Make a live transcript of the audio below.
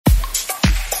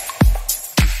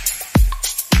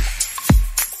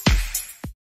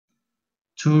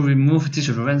To remove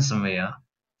digital ransomware,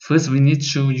 first we need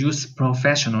to use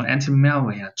professional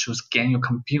anti-malware to scan your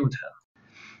computer,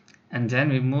 and then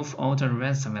remove all the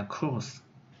ransomware codes.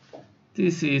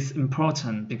 This is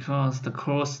important because the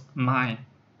codes might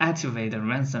activate the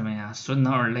ransomware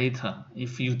sooner or later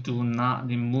if you do not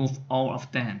remove all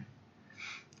of them.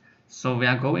 So we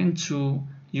are going to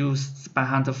use Spy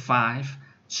Hunter 5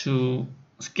 to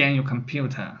scan your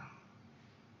computer.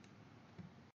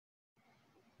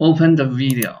 Open the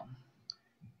video.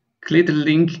 Click the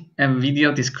link and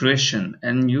video description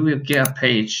and you will get a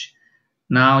page.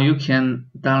 Now you can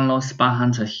download Spy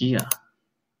Hunter here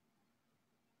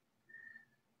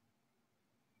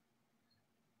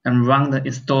and run the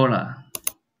installer.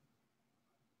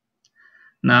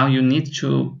 Now you need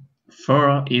to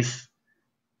follow its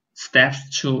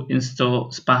steps to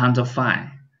install Spy Hunter 5.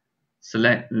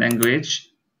 Select language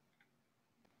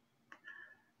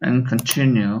and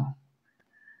continue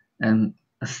and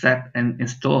accept and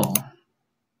install.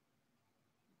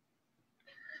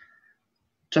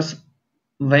 Just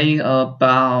wait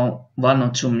about 1 or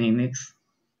 2 minutes.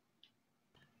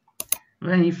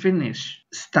 When you finish,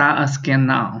 start a scan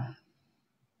now.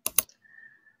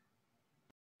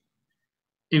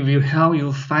 It will help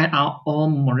you find out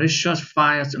all malicious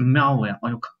files and malware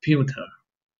on your computer.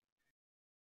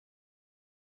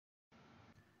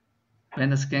 When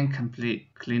the scan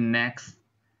complete, click Next.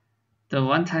 The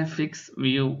one-time fix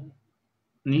will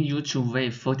need you to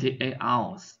wait 48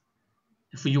 hours.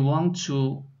 If you want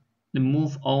to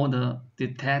remove all the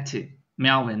detected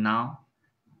malware now,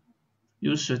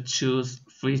 you should choose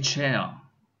Free Trial.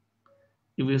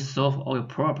 It will solve all your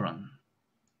problems.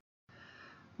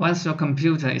 Once your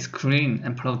computer is clean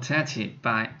and protected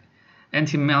by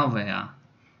anti-malware,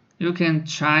 you can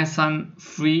try some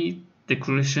free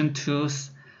decryption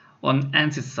tools on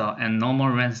anti-SOC and normal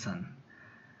ransom.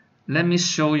 Let me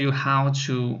show you how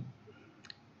to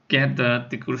get the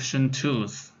decryption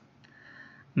tools.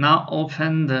 Now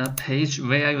open the page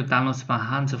where you download Spy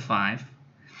Hunter 5.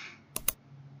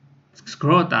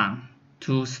 Scroll down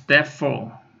to step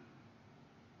 4.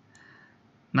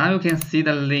 Now you can see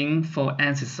the link for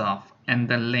anti-SOC and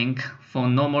the link for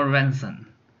normal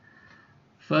ransom.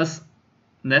 First,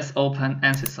 let's open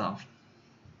anti-SOC.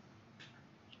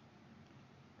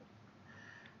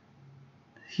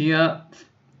 Here,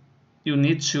 you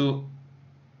need to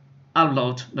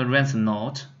upload the ransom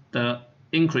node, the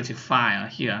encrypted file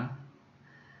here,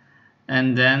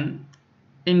 and then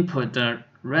input the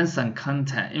ransom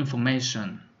contact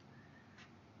information.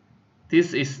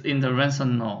 This is in the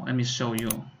ransom node. Let me show you.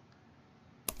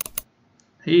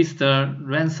 Here is the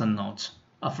ransom node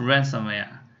of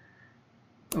ransomware.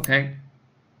 Okay,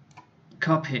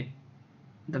 copy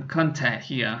the contact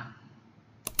here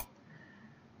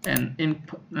and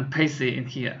input and paste it in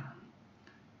here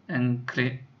and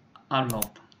click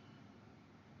upload.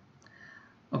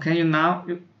 Okay, now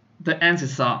the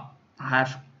anti-SOC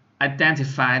have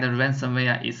identified the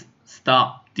ransomware is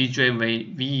stop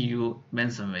DJVU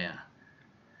ransomware.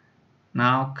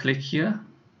 Now click here,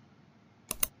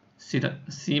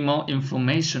 see more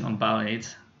information about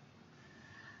it,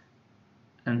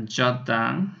 and jot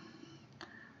down.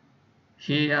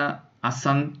 Here are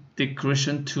some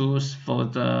decryption tools for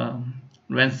the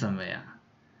ransomware.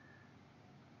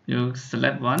 You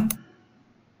select one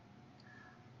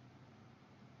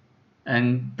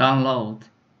and download,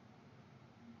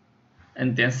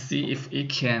 and then see if it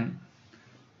can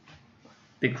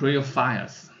decrypt your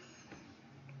files.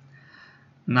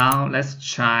 Now let's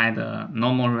try the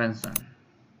normal ransom.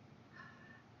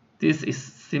 This is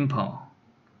simple.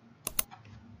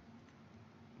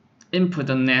 Input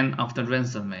the name of the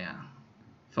ransomware.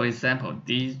 For example,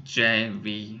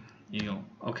 DJVU.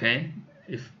 Okay,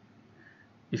 if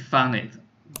you found it,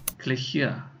 click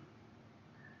here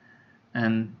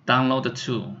and download the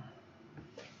tool.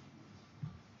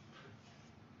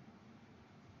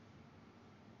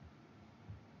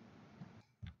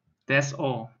 That's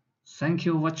all. Thank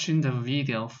you for watching the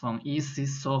video from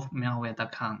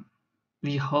easysolvemalware.com.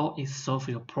 We hope it solves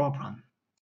your problem.